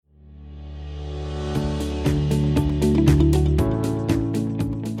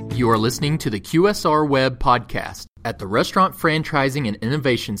You are listening to the QSR Web Podcast. At the Restaurant Franchising and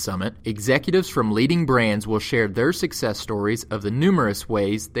Innovation Summit, executives from leading brands will share their success stories of the numerous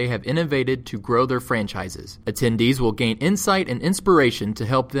ways they have innovated to grow their franchises. Attendees will gain insight and inspiration to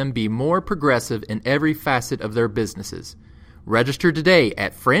help them be more progressive in every facet of their businesses. Register today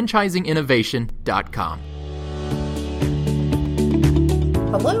at franchisinginnovation.com.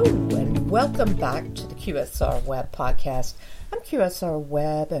 Hello and welcome back to the QSR Web Podcast. I'm QSR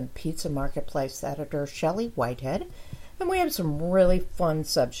Web and Pizza Marketplace editor Shelley Whitehead, and we have some really fun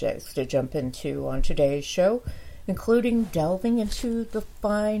subjects to jump into on today's show, including delving into the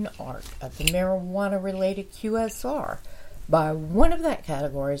fine art of the marijuana-related QSR by one of that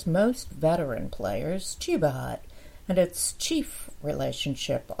category's most veteran players, Cheba Hut, and its Chief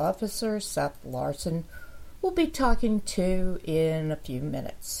Relationship Officer, Seth Larson, we'll be talking to in a few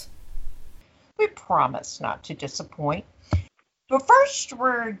minutes. We promise not to disappoint. But first,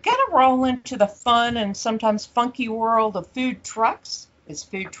 we're going to roll into the fun and sometimes funky world of food trucks as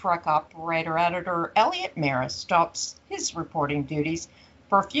food truck operator editor Elliot Maris stops his reporting duties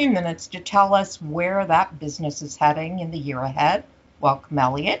for a few minutes to tell us where that business is heading in the year ahead. Welcome,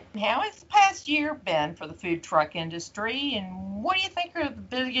 Elliot. How has the past year been for the food truck industry, and what do you think are the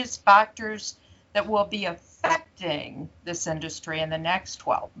biggest factors that will be affecting this industry in the next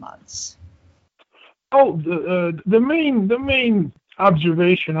 12 months? Oh, the main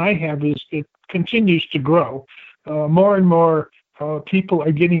observation I have is it continues to grow. More and more people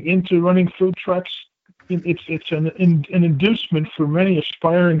are getting into running food trucks. It's an inducement for many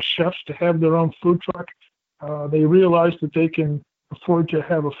aspiring chefs to have their own food truck. They realize that they can afford to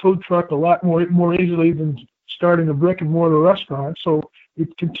have a food truck a lot more easily than starting a brick and mortar restaurant. So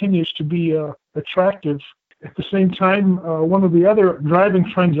it continues to be attractive. At the same time, one of the other driving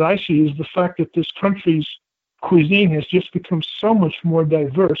trends I see is the fact that this country's cuisine has just become so much more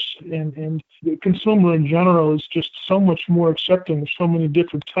diverse, and the consumer in general is just so much more accepting of so many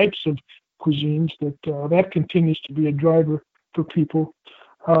different types of cuisines that continues to be a driver for people.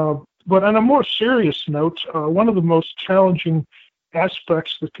 But on a more serious note, one of the most challenging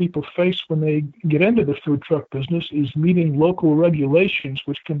aspects that people face when they get into the food truck business is meeting local regulations,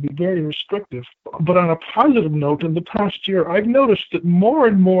 which can be very restrictive. But on a positive note, in the past year, I've noticed that more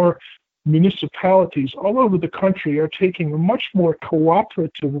and more municipalities all over the country are taking a much more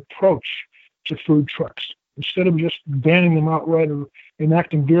cooperative approach to food trucks. Instead of just banning them outright or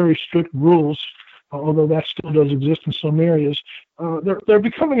enacting very strict rules, although that still does exist in some areas, they're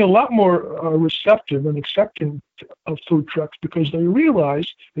becoming a lot more receptive and accepting of food trucks because they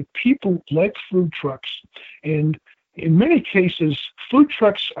realize that people like food trucks. And in many cases, food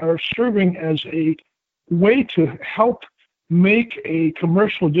trucks are serving as a way to help make a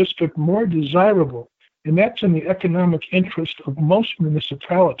commercial district more desirable. And that's in the economic interest of most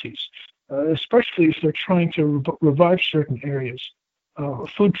municipalities, especially if they're trying to revive certain areas.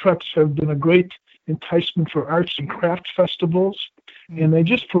 Food trucks have been a great enticement for arts and craft festivals, and they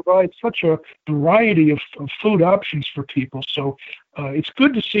just provide such a variety of food options for people. So it's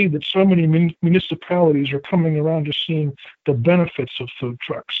good to see that so many municipalities are coming around to seeing the benefits of food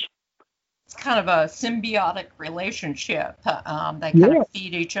trucks. It's kind of a symbiotic relationship. They kind of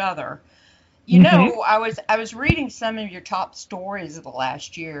feed each other. You know, I was reading some of your top stories of the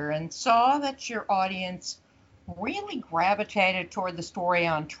last year and saw that your audience really gravitated toward the story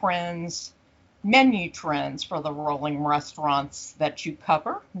on menu trends for the rolling restaurants that you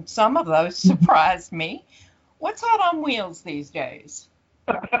cover. Some of those surprised me. What's hot on wheels these days?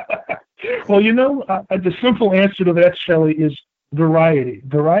 Well, the simple answer to that, Shelley, is variety.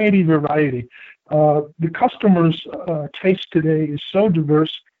 The customer's taste today is so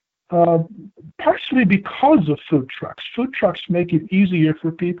diverse, partially because of food trucks. Food trucks make it easier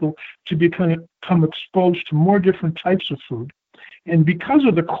for people to become exposed to more different types of food. And because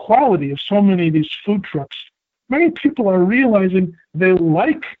of the quality of so many of these food trucks, many people are realizing they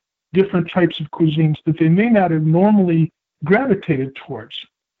like different types of cuisines that they may not have normally gravitated towards.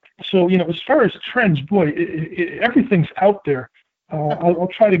 So, as far as trends, boy, everything's out there. I'll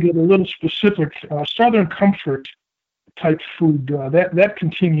try to get a little specific. Southern comfort type food, that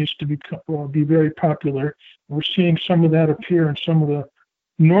continues to be very popular. We're seeing some of that appear in some of the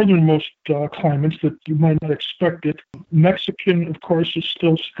northernmost climates that you might not expect it. Mexican, of course, is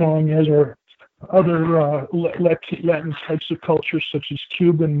still strong, as are other Latin types of cultures such as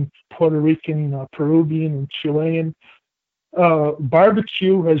Cuban, Puerto Rican, Peruvian, and Chilean.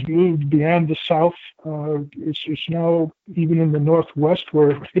 Barbecue has moved beyond the South. It's now even in the Northwest,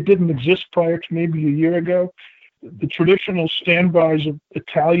 where it didn't exist prior to maybe a year ago. The traditional standbys of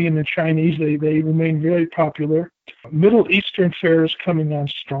Italian and Chinese, they remain very popular. Middle Eastern fare is coming on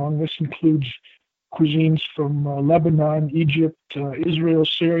strong. This includes cuisines from Lebanon, Egypt, Israel,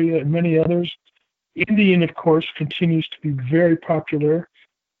 Syria, and many others. Indian, of course, continues to be very popular.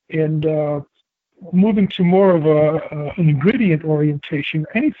 And moving to more of an ingredient orientation,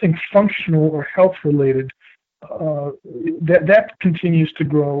 anything functional or health related, that continues to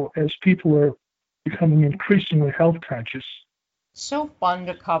grow as people are becoming increasingly health conscious. So fun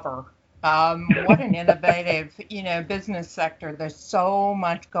to cover. What an innovative, business sector. There's so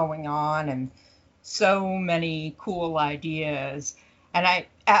much going on and so many cool ideas. And I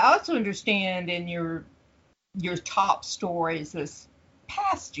also understand in your top stories this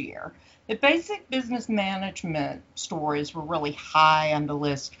past year, the basic business management stories were really high on the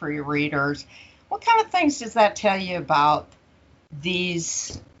list for your readers. What kind of things does that tell you about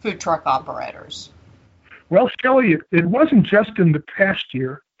these food truck operators? Well, Shelley, it wasn't just in the past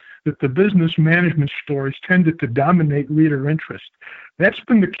year that the business management stories tended to dominate reader interest. That's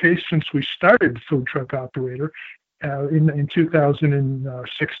been the case since we started Food Truck Operator in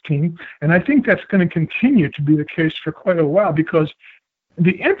 2016, and I think that's going to continue to be the case for quite a while, because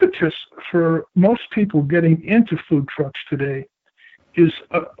the impetus for most people getting into food trucks today is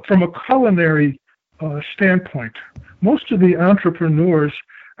from a culinary standpoint. Most of the entrepreneurs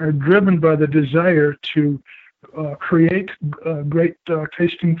are driven by the desire to create great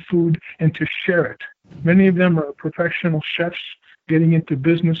tasting food and to share it. Many of them are professional chefs getting into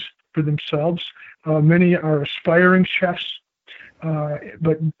business for themselves. Many are aspiring chefs,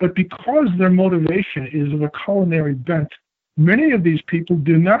 but because their motivation is of a culinary bent, many of these people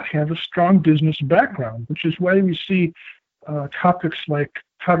do not have a strong business background, which is why we see topics like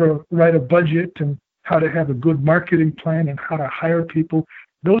how to write a budget and how to have a good marketing plan and how to hire people.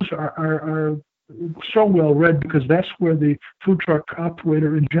 Those are so well read, because that's where the food truck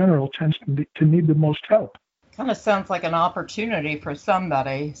operator in general tends to need the most help. Kind of sounds like an opportunity for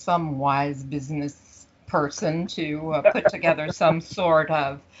somebody, some wise business person, to put together some sort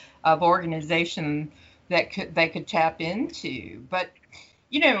of organization that they could tap into. But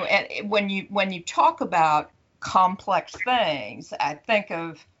when you talk about complex things, I think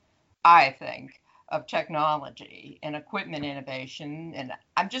of technology and equipment innovation, and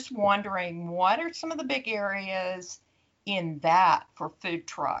I'm just wondering, what are some of the big areas in that for food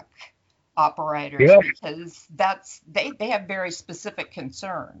truck operators? Yeah. Because they have very specific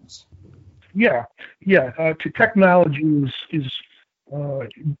concerns. Technology is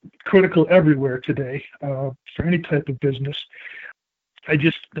critical everywhere today for any type of business. I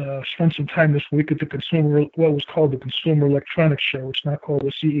just spent some time this week at what was called the Consumer Electronics Show. It's now called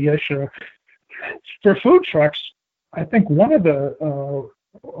the CES show. For food trucks, I think one of the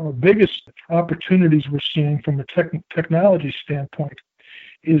biggest opportunities we're seeing from a technology standpoint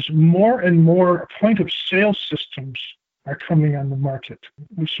is more and more point-of-sale systems are coming on the market.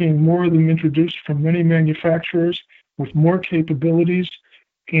 We're seeing more of them introduced from many manufacturers with more capabilities,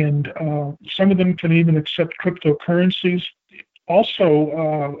 and some of them can even accept cryptocurrencies.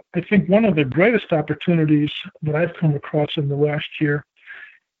 Also, I think one of the greatest opportunities that I've come across in the last year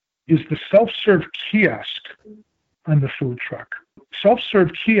is the self-serve kiosk on the food truck.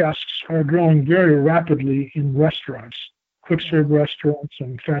 Self-serve kiosks are growing very rapidly in restaurants, quick-serve restaurants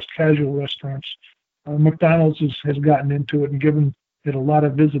and fast casual restaurants. McDonald's has gotten into it and given it a lot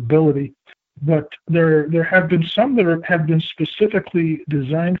of visibility. But there have been some that have been specifically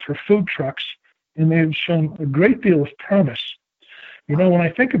designed for food trucks, and they have shown a great deal of promise. When I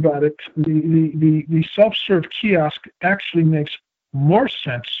think about it, the self-serve kiosk actually makes more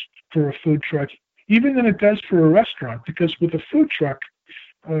sense for a food truck even than it does for a restaurant, because with a food truck,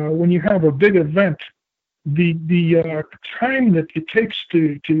 when you have a big event, the time that it takes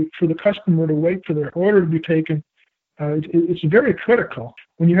for the customer to wait for their order to be taken, it's very critical.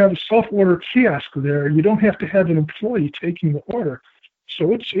 When you have a self-order kiosk there, you don't have to have an employee taking the order.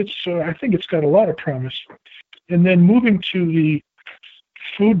 So I think it's got a lot of promise. And then moving to the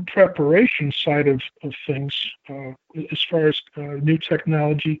food preparation side of things, as far as new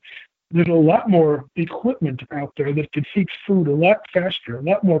technology, there's a lot more equipment out there that can heat food a lot faster, a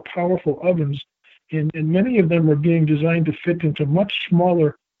lot more powerful ovens, and many of them are being designed to fit into much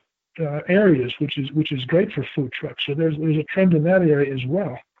smaller areas, which is great for food trucks. So there's a trend in that area as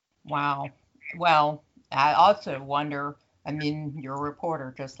well. Wow. Well, I also wonder, you're a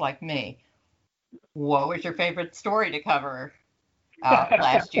reporter just like me. What was your favorite story to cover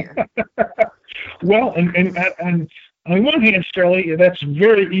last year? Well, and on one hand, Shelley, that's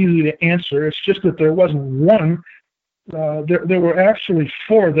very easy to answer. It's just that there wasn't one. There were actually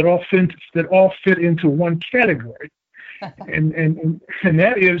four that all fit into one category, and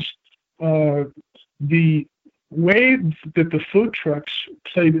that is the way that the food trucks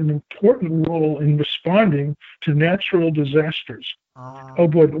played an important role in responding to natural disasters. Oh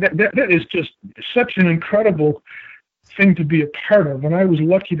boy, that is just such an incredible thing to be a part of. And I was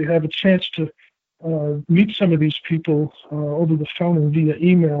lucky to have a chance to meet some of these people over the phone and via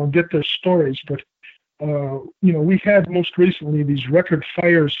email and get their stories. But, we had most recently these record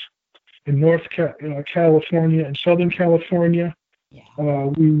fires in North California and Southern California. Yeah.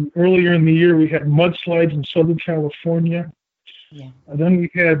 Earlier in the year, we had mudslides in Southern California. Yeah. And then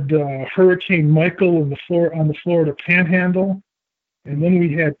we had Hurricane Michael on the Florida Panhandle. And then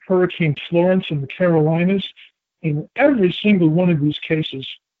we had Hurricane Florence in the Carolinas. In every single one of these cases,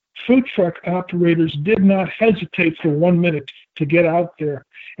 food truck operators did not hesitate for 1 minute to get out there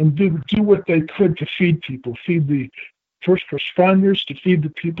and do what they could to feed people, feed the first responders, to feed the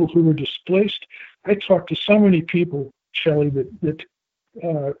people who were displaced. I talked to so many people, Shelley, that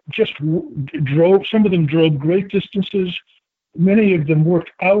just drove. Some of them drove great distances. Many of them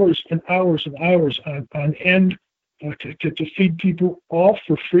worked hours and hours and hours on end to feed people, all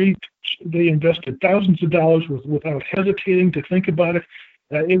for free. They invested thousands of dollars without hesitating to think about it.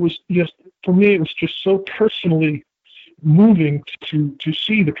 It was just, for me, it was just so personally moving to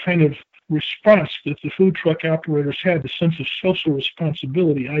see the kind of response that the food truck operators had, the sense of social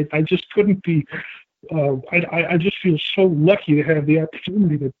responsibility. I just couldn't be, I just feel so lucky to have the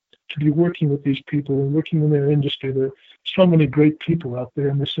opportunity to be working with these people and working in their industry. There are so many great people out there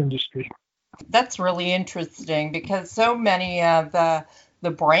in this industry. That's really interesting because so many of the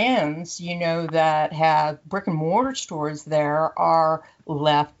brands, that have brick and mortar stores there are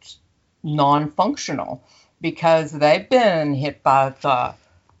left non-functional because they've been hit by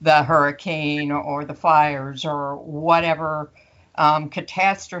the hurricane or the fires or whatever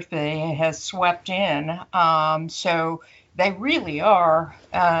catastrophe has swept in. So they really are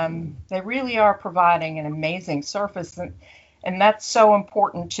providing an amazing service, and that's so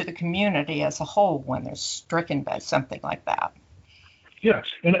important to the community as a whole when they're stricken by something like that. Yes,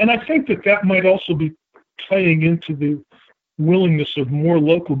 and I think that might also be playing into the willingness of more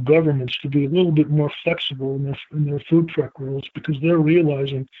local governments to be a little bit more flexible in their food truck rules, because they're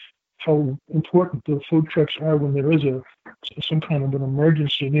realizing how important the food trucks are when there is some kind of an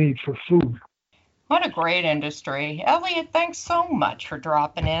emergency need for food. What a great industry. Elliot, thanks so much for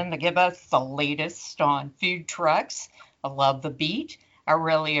dropping in to give us the latest on food trucks. I love the beat. I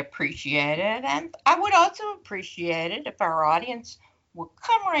really appreciate it. And I would also appreciate it if our audience will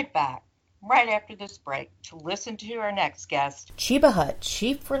come right back right after this break to listen to our next guest, Cheba Hut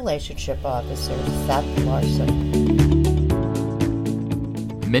Chief Relationship Officer Seth Larson.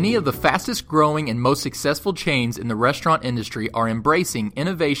 Many of the fastest growing and most successful chains in the restaurant industry are embracing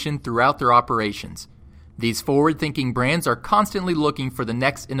innovation throughout their operations. These forward-thinking brands are constantly looking for the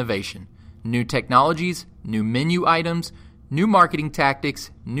next innovation, new technologies, new menu items, new marketing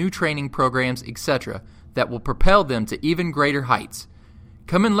tactics, new training programs, etc., that will propel them to even greater heights.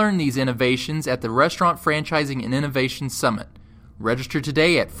 Come and learn these innovations at the Restaurant Franchising and Innovation Summit. Register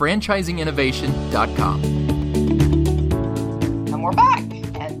today at franchisinginnovation.com. And we're back.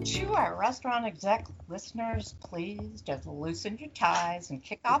 And to our restaurant exec listeners, please just loosen your ties and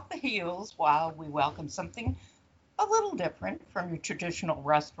kick off the heels while we welcome something a little different from your traditional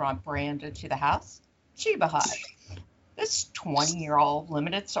restaurant brand into the house, Cheba Hut. This 20-year-old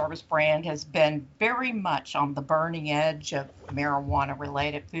limited service brand has been very much on the burning edge of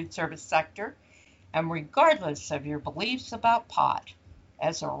marijuana-related food service sector, and regardless of your beliefs about pot,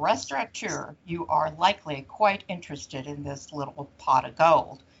 as a restaurateur, you are likely quite interested in this little pot of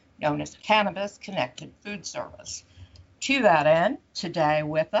gold, known as cannabis-connected food service. To that end, today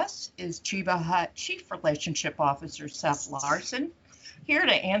with us is Cheba Hut Chief Relationship Officer Seth Larson, here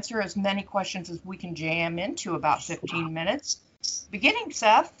to answer as many questions as we can jam into about 15 minutes. Beginning,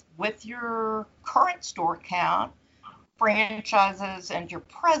 Seth, with your current store count, franchises, and your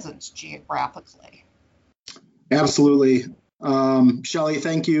presence geographically. Absolutely. Shelley,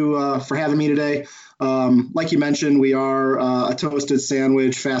 thank you for having me today. Like you mentioned, we are a toasted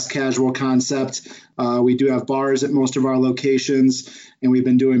sandwich, fast casual concept. We do have bars at most of our locations, and we've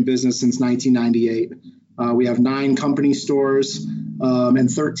been doing business since 1998. We have 9 company stores and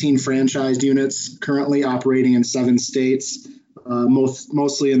 13 franchised units currently operating in 7 states,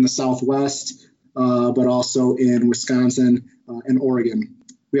 mostly in the Southwest, but also in Wisconsin and Oregon.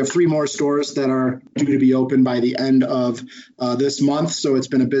 We have 3 more stores that are due to be open by the end of this month, so it's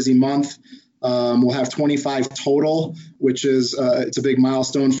been a busy month. We'll have 25 total, which is it's a big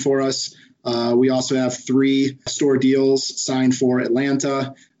milestone for us. We also have 3 store deals signed for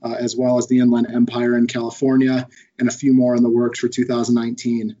Atlanta, as well as the Inland Empire in California, and a few more in the works for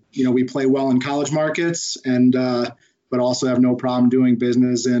 2019. We play well in college markets, and but also have no problem doing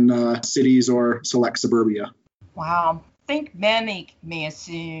business in cities or select suburbia. Wow. I think many may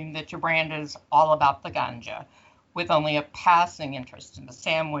assume that your brand is all about the ganja, with only a passing interest in the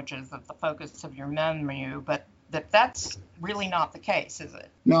sandwiches as the focus of your menu, but that's really not the case, is it?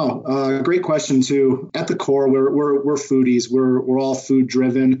 No, great question too. At the core, we're foodies. We're all food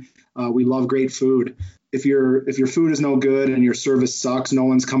driven. We love great food. If your food is no good and your service sucks, no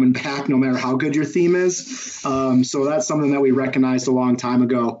one's coming back, no matter how good your theme is. So that's something that we recognized a long time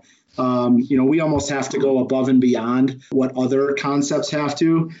ago. We almost have to go above and beyond what other concepts have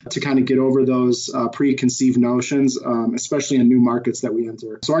to kind of get over those preconceived notions, especially in new markets that we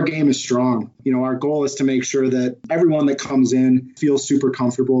enter. So our game is strong. Our goal is to make sure that everyone that comes in feels super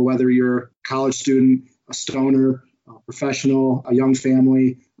comfortable, whether you're a college student, a stoner, a professional, a young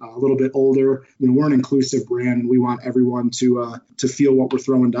family, a little bit older. We're an inclusive brand, and we want everyone to feel what we're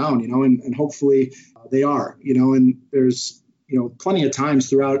throwing down, and hopefully they are, and there's plenty of times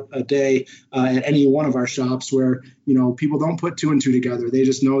throughout a day at any one of our shops where, people don't put two and two together. They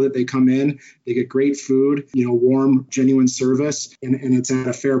just know that they come in, they get great food, warm, genuine service, and it's at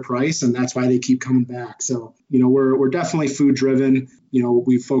a fair price. And that's why they keep coming back. So, we're definitely food driven.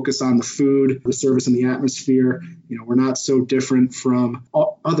 We focus on the food, the service, and the atmosphere. We're not so different from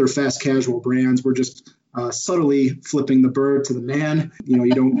other fast casual brands. We're just subtly flipping the bird to the man. You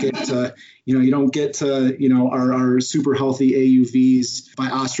don't get to our super healthy AUVs by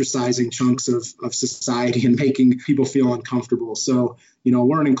ostracizing chunks of society and making people feel uncomfortable. So,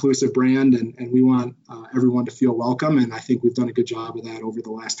 we're an inclusive brand, and we want everyone to feel welcome. And I think we've done a good job of that over the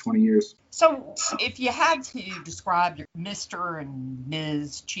last 20 years. So if you had to describe your Mr. and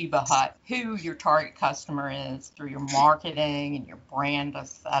Ms. Cheba Hut, who your target customer is through your marketing and your brand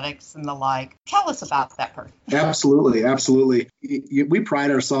aesthetics and the like, tell us about that person. Absolutely. We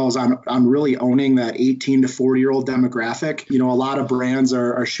pride ourselves on really owning that 18 to 40-year-old demographic. A lot of brands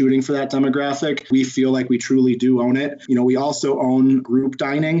are shooting for that demographic. We feel like we truly do own it. We also own group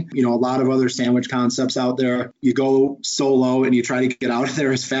dining. A lot of other sandwich concepts out there, you go solo and you try to get out of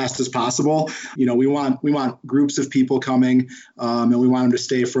there as fast as possible. We want groups of people coming, and we want them to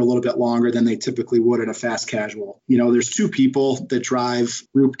stay for a little bit longer than they typically would at a fast casual. There's two people that drive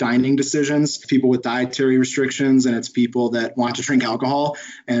group dining decisions: people with dietary restrictions, and it's people that want to drink alcohol.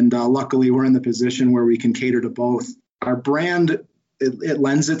 And luckily, we're in the position where we can cater to both. Our brand, it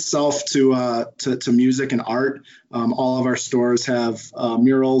lends itself to music and art. All of our stores have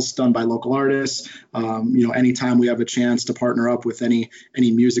murals done by local artists. Anytime we have a chance to partner up with any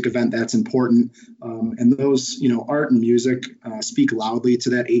music event, that's important. And those, art and music speak loudly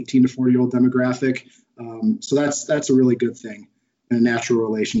to that 18 to 40-year-old demographic. So that's a really good thing in a natural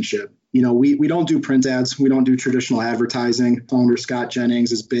relationship. We don't do print ads. We don't do traditional advertising. Founder Scott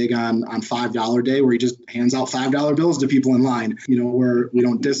Jennings is big on $5 day, where he just hands out $5 bills to people in line. We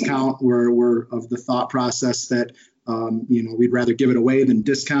don't discount. We're of the thought process that we'd rather give it away than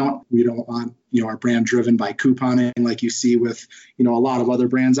discount. We don't want our brand driven by couponing like you see with a lot of other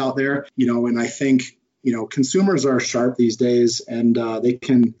brands out there. And I think consumers are sharp these days, and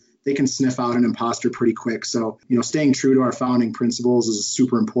they can sniff out an imposter pretty quick. So, staying true to our founding principles is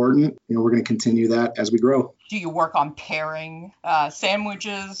super important. We're going to continue that as we grow. Do you work on pairing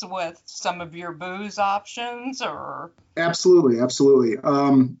sandwiches with some of your booze options, or? Absolutely.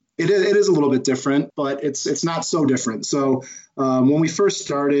 It is a little bit different, but it's not so different. So when we first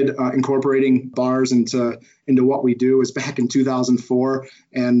started incorporating bars into what we do is back in 2004.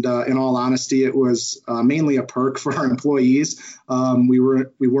 And in all honesty, it was mainly a perk for our employees. We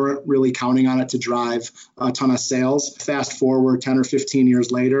weren't really counting on it to drive a ton of sales. Fast forward 10 or 15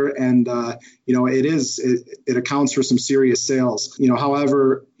 years later, and it accounts for some serious sales.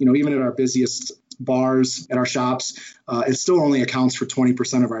 However, even at our busiest bars at our shops, it still only accounts for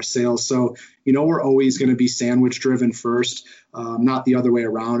 20% of our sales. So, we're always going to be sandwich driven first, not the other way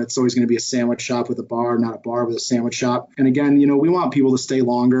around. It's always going to be a sandwich shop with a bar, not a bar with a sandwich shop. And again, we want people to stay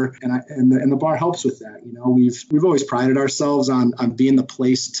longer, and the bar helps with that. We've always prided ourselves on being the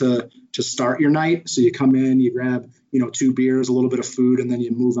place to start your night. So you come in, you grab, 2 beers, a little bit of food, and then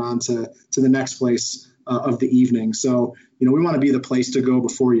you move on to the next place of the evening. So, we want to be the place to go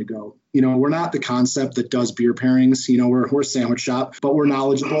before you go. We're not the concept that does beer pairings. We're a sandwich shop, but we're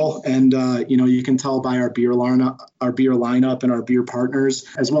knowledgeable. And, you can tell by our beer lineup and our beer partners,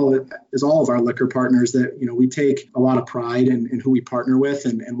 as well as all of our liquor partners, that, we take a lot of pride in who we partner with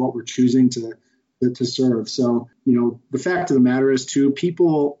and what we're choosing to serve. So, the fact of the matter is, too,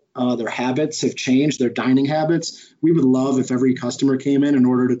 people their habits have changed, their dining habits. We would love if every customer came in and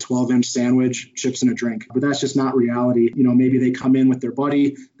ordered a 12-inch sandwich, chips, and a drink. But that's just not reality. Maybe they come in with their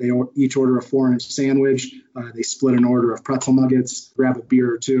buddy, they each order a 4-inch sandwich, they split an order of pretzel nuggets, grab a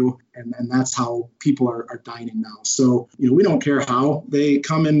beer or two, and that's how people are dining now. So, we don't care how they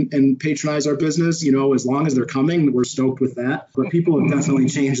come in and patronize our business. As long as they're coming, we're stoked with that. But people have definitely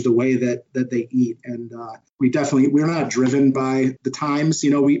changed the way that they eat. And we're not driven by the times.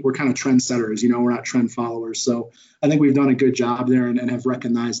 We're kind of trendsetters. We're not trend followers. So I think we've done a good job there and have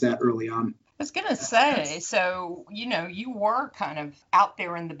recognized that early on. I was going to say, so, you were kind of out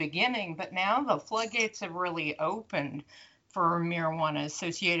there in the beginning, but now the floodgates have really opened for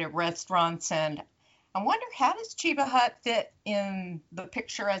marijuana-associated restaurants. And I wonder, how does Cheba Hut fit in the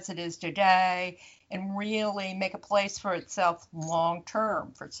picture as it is today and really make a place for itself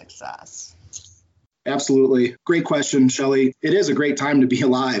long-term for success? Absolutely. Great question, Shelley. It is a great time to be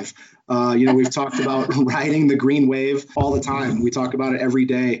alive. We've talked about riding the green wave all the time. We talk about it every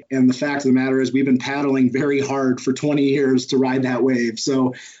day. And the fact of the matter is we've been paddling very hard for 20 years to ride that wave.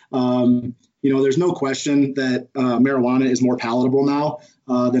 So, there's no question that marijuana is more palatable now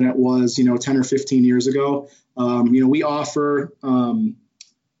than it was, 10 or 15 years ago. We offer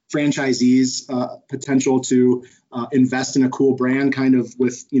franchisees potential to invest in a cool brand kind of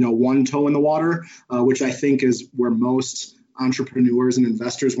with, one toe in the water, which I think is where most entrepreneurs and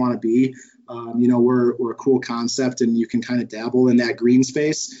investors want to be. We're a cool concept and you can kind of dabble in that green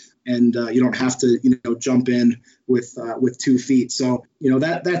space and you don't have to, jump in with 2 feet. So,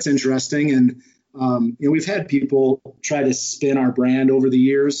 that's interesting. And, we've had people try to spin our brand over the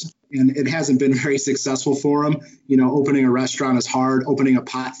years and it hasn't been very successful for them. Opening a restaurant is hard. Opening a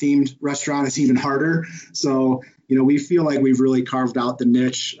pot themed restaurant is even harder. So, we feel like we've really carved out the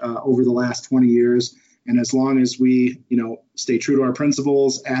niche over the last 20 years. And as long as we, stay true to our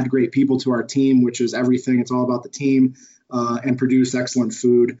principles, add great people to our team, which is everything, it's all about the team, and produce excellent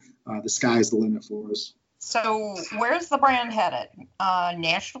food, the sky's the limit for us. So where's the brand headed?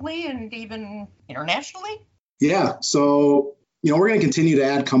 Nationally and even internationally? Yeah. So, we're going to continue to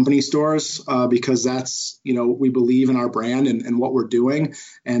add company stores because that's, we believe in our brand and what we're doing.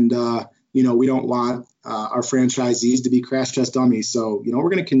 And, we don't want our franchisees to be crash test dummies. So, we're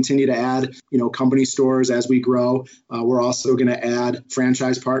going to continue to add, company stores as we grow. We're also going to add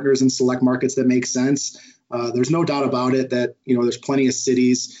franchise partners in select markets that make sense. There's no doubt about it that, there's plenty of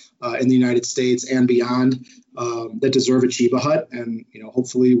cities in the United States and beyond that deserve a Cheba Hut. And,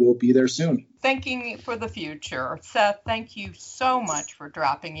 hopefully we'll be there soon. Thinking for the future. Seth, thank you so much for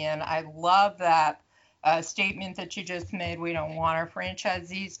dropping in. I love that statement that you just made. We don't want our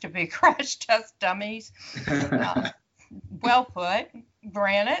franchisees to be crash test dummies. Well put.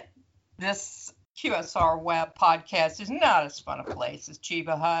 Granted, this QSR Web podcast is not as fun a place as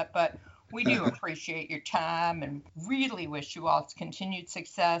Cheba Hut, but we do appreciate your time and really wish you all continued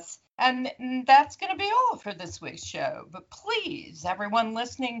success. And that's going to be all for this week's show. But please, everyone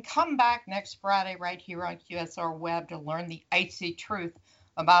listening, come back next Friday right here on QSR Web to learn the icy truth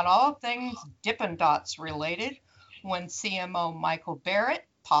about all things Dippin' Dots related when CMO Michael Barrett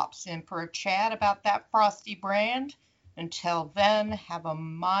pops in for a chat about that frosty brand. Until then, have a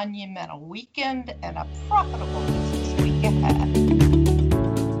monumental weekend and a profitable business week ahead.